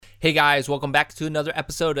Hey guys, welcome back to another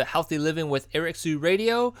episode of Healthy Living with Eric Sue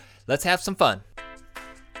Radio. Let's have some fun.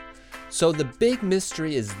 So the big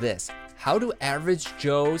mystery is this: how do average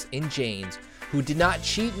Joes and Janes who did not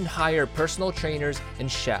cheat and hire personal trainers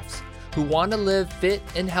and chefs, who want to live fit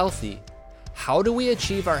and healthy, how do we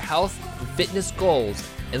achieve our health and fitness goals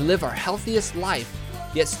and live our healthiest life,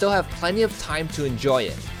 yet still have plenty of time to enjoy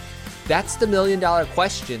it? That's the million-dollar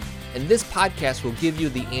question, and this podcast will give you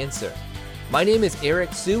the answer. My name is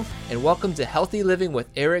Eric Sue, and welcome to Healthy Living with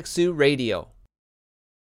Eric Sue Radio.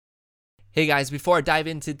 Hey guys, before I dive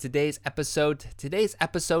into today's episode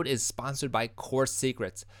is sponsored by Core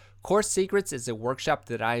Secrets. Core Secrets is a workshop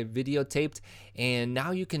that I videotaped, and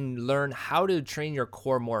now you can learn how to train your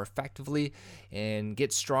core more effectively and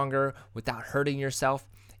get stronger without hurting yourself.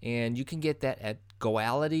 And you can get that at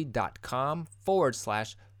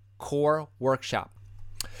goality.com/core workshop.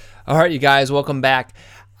 All right, you guys, welcome back.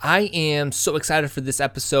 I am so excited for this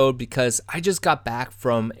episode because I just got back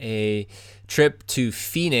from a trip to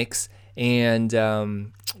Phoenix, and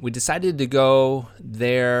we decided to go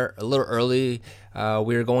there a little early.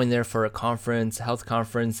 We were going there for a conference, health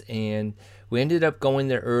conference, and we ended up going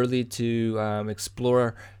there early to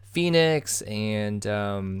explore Phoenix and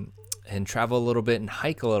travel a little bit and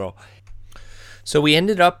hike a little. So we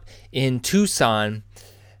ended up in Tucson,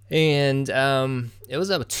 and it was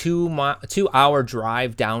a 2-hour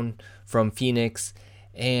drive down from Phoenix,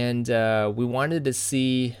 and we wanted to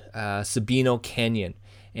see Sabino Canyon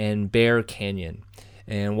and Bear Canyon.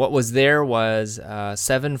 And what was there was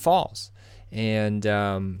Seven Falls. And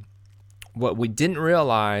what we didn't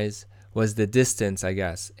realize was the distance, I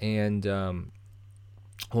guess. And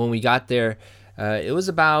when we got there, it was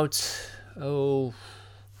about, we'll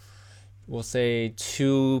say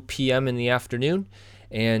 2 p.m. in the afternoon.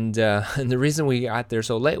 And the reason we got there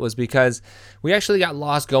so late was because we actually got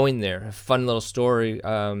lost going there. A fun little story.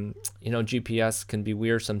 GPS can be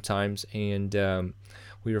weird sometimes, and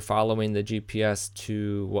we were following the GPS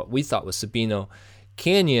to what we thought was Sabino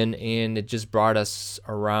Canyon, and it just brought us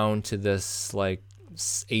around to this like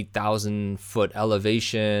 8,000 foot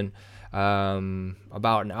elevation,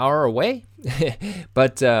 about an hour away.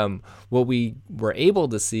 But what we were able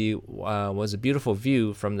to see was a beautiful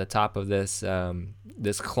view from the top of this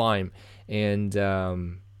climb, and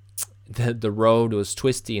the road was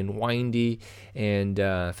twisty and windy, and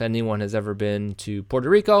if anyone has ever been to Puerto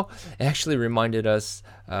Rico, it actually reminded us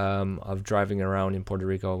of driving around in Puerto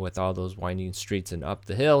Rico with all those winding streets and up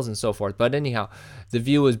the hills and so forth. But anyhow, the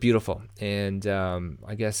view was beautiful, and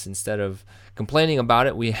I guess instead of complaining about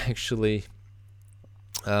it, we actually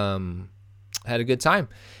had a good time.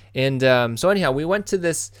 And so anyhow, we went to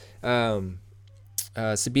this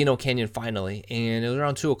Sabino Canyon finally, and it was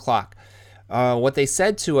around 2 o'clock. What they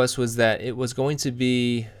said to us was that it was going to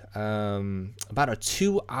be about a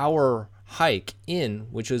 2-hour hike in,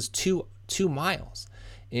 which was two miles.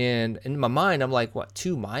 And in my mind, I'm like, what,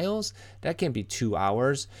 2 miles? That can't be 2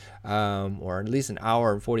 hours, or at least an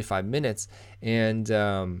hour and 45 minutes. And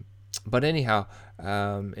but anyhow,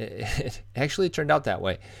 it actually turned out that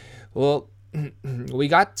way. Well, we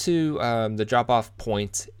got to the drop-off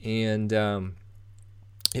point, and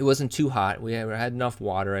it wasn't too hot. We had enough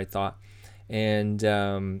water, I thought. And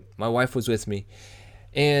my wife was with me.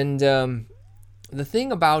 And the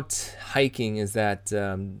thing about hiking is that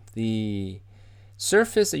the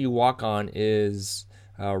surface that you walk on is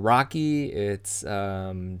rocky, it's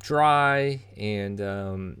dry, and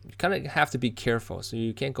you kind of have to be careful, so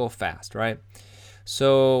you can't go fast, right?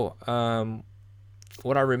 So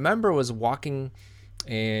what I remember was walking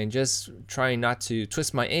and just trying not to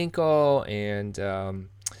twist my ankle, and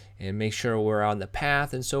make sure we're on the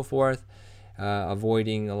path and so forth.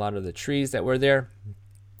 Avoiding a lot of the trees that were there.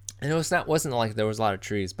 And it wasn't like there was a lot of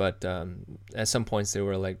trees, but at some points there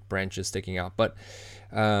were like branches sticking out. But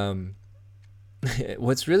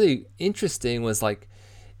what's really interesting was like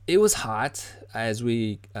it was hot as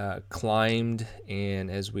we climbed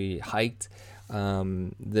and as we hiked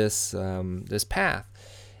this path.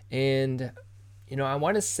 And I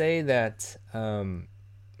want to say that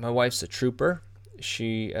my wife's a trooper.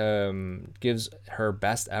 She gives her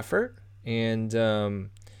best effort. And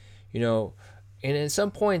and in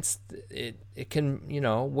some points it can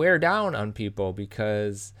wear down on people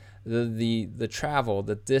because the travel,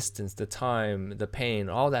 the distance, the time, the pain,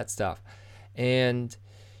 all that stuff. And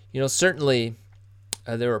certainly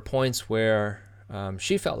there were points where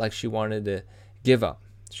she felt like she wanted to give up.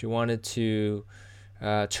 She wanted to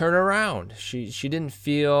turn around. She didn't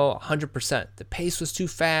feel 100%. The pace was too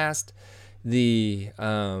fast. The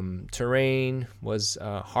terrain was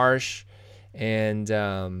harsh, and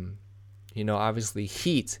obviously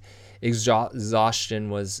heat exhaustion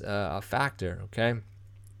was a factor. Okay,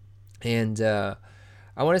 and I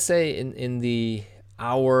want to say in the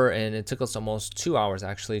hour, and it took us almost 2 hours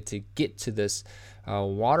actually to get to this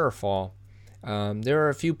waterfall. There are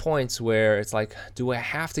a few points where it's like, do I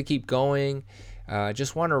have to keep going? I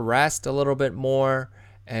just want to rest a little bit more.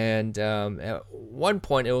 And at one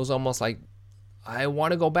point, it was almost like, I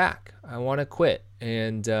want to go back. I want to quit.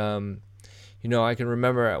 And, I can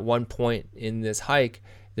remember at one point in this hike,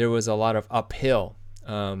 there was a lot of uphill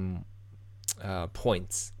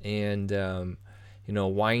points and,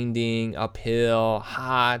 winding uphill,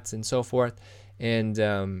 hot, and so forth.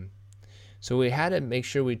 And so we had to make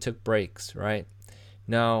sure we took breaks, right?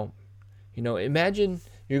 Now, imagine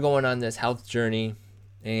you're going on this health journey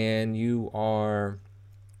and you are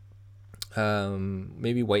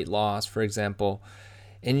maybe weight loss, for example,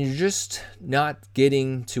 and you're just not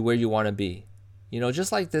getting to where you want to be.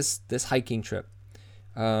 Just like this hiking trip.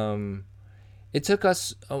 It took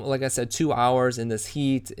us, like I said, 2 hours in this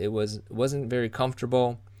heat. It wasn't very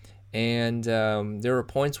comfortable. And there were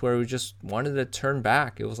points where we just wanted to turn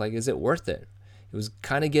back. It was like, is it worth it? It was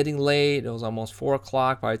kind of getting late. It was almost 4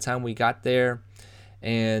 o'clock by the time we got there.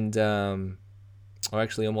 And, or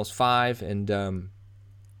actually almost 5. And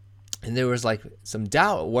there was like some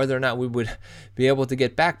doubt whether or not we would be able to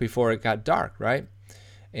get back before it got dark, right?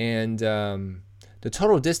 And the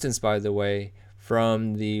total distance, by the way,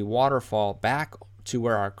 from the waterfall back to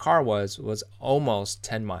where our car was almost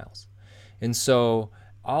 10 miles. And so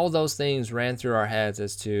all those things ran through our heads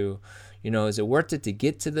as to, is it worth it to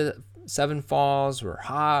get to the 7 Falls? We're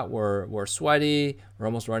hot, we're sweaty, we're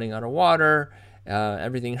almost running out of water,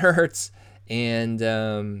 everything hurts, and,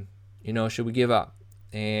 should we give up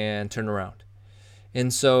and turn around?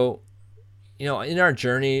 And so, in our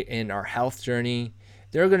journey, in our health journey,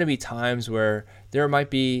 there are going to be times where there might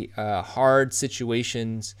be hard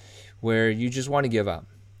situations where you just want to give up.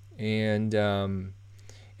 And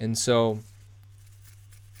so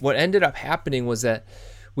what ended up happening was that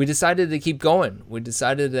we decided to keep going. We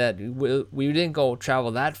decided that we didn't go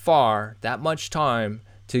travel that far, that much time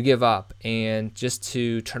to give up and just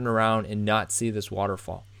to turn around and not see this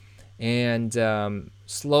waterfall. And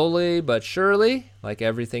slowly but surely, like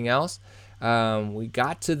everything else, we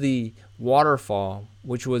got to the waterfall,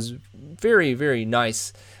 which was very, very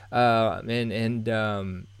nice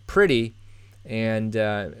and pretty, and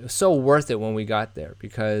it was so worth it when we got there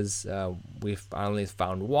because we finally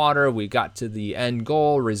found water. We got to the end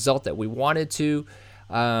goal result that we wanted to,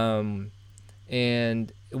 and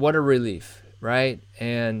what a relief, right?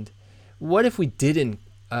 And what if we didn't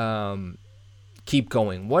keep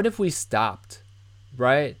going? What if we stopped,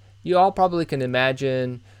 right? You all probably can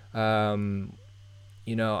imagine.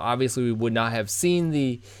 Obviously we would not have seen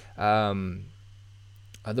the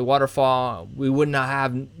waterfall. We would not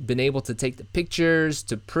have been able to take the pictures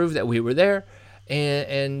to prove that we were there,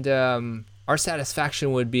 and our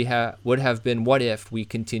satisfaction would have been, what if we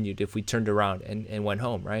continued, if we turned around and went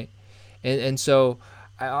home, right? And so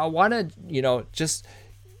I want to just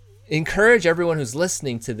encourage everyone who's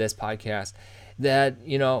listening to this podcast that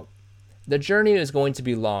the journey is going to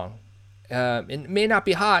be long. It may not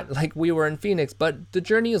be hot like we were in Phoenix, but the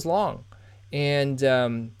journey is long. And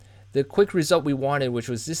the quick result we wanted, which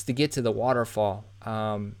was just to get to the waterfall,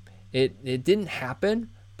 it didn't happen.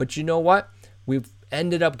 But you know what? We've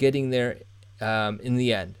ended up getting there in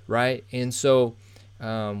the end, right? And so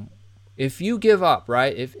if you give up,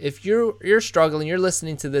 right? If you're struggling, you're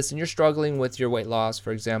listening to this and you're struggling with your weight loss,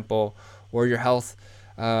 for example, or your health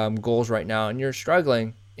goals right now, and you're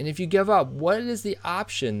struggling, and if you give up, what is the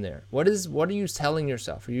option there? What are you telling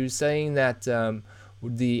yourself? Are you saying that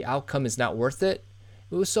the outcome is not worth it?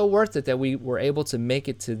 It was so worth it that we were able to make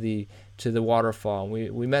it to the waterfall.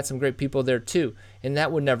 We met some great people there too, and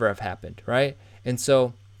that would never have happened, right? And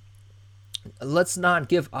so let's not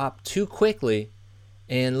give up too quickly,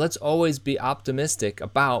 and let's always be optimistic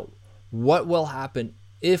about what will happen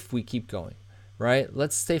if we keep going, right?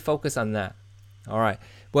 Let's stay focused on that. All right.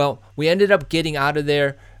 Well, we ended up getting out of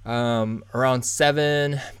there around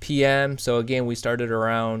 7 p.m. So again, we started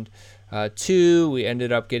around 2. We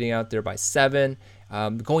ended up getting out there by 7.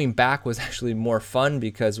 Going back was actually more fun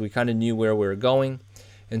because we kind of knew where we were going.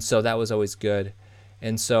 And so that was always good.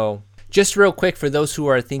 And so just real quick, for those who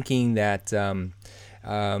are thinking that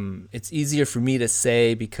it's easier for me to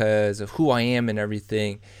say because of who I am and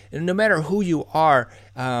everything, and no matter who you are,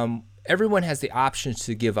 everyone has the option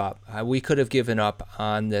to give up. We could have given up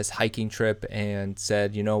on this hiking trip and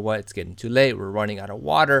said, you know what, it's getting too late, we're running out of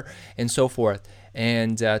water, and so forth,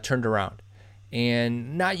 and turned around.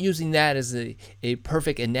 And not using that as a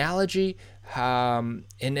perfect analogy, and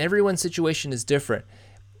everyone's situation is different.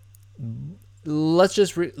 let's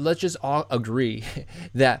just all agree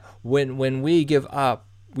that when we give up,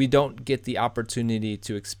 we don't get the opportunity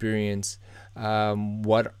to experience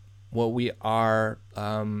what we are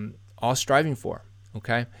all striving for.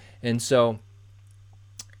 Okay, and so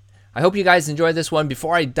I hope you guys enjoy this one.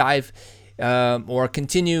 Before I dive or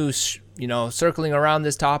continue, circling around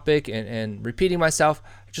this topic and repeating myself,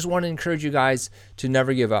 I just want to encourage you guys to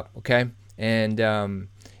never give up. Okay, and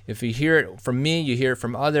if you hear it from me, you hear it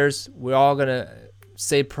from others. We're all gonna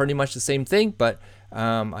say pretty much the same thing, but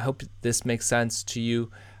I hope this makes sense to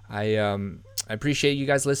you. I appreciate you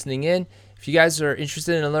guys listening in. If you guys are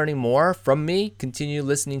interested in learning more from me, continue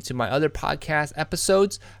listening to my other podcast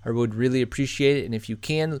episodes. I would really appreciate it. And if you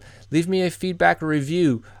can, leave me a feedback or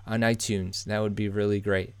review on iTunes. That would be really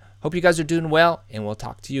great. Hope you guys are doing well, and we'll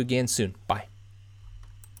talk to you again soon. Bye.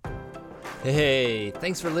 Hey,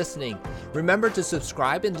 thanks for listening. Remember to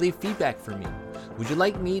subscribe and leave feedback for me. Would you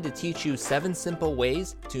like me to teach you 7 simple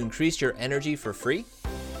ways to increase your energy for free?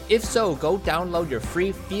 If so, go download your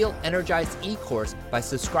free Feel Energized e-course by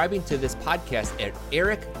subscribing to this podcast at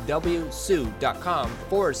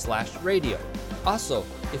ericwsu.com/radio. Also,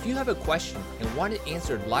 if you have a question and want it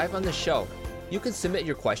answered live on the show, you can submit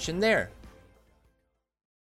your question there.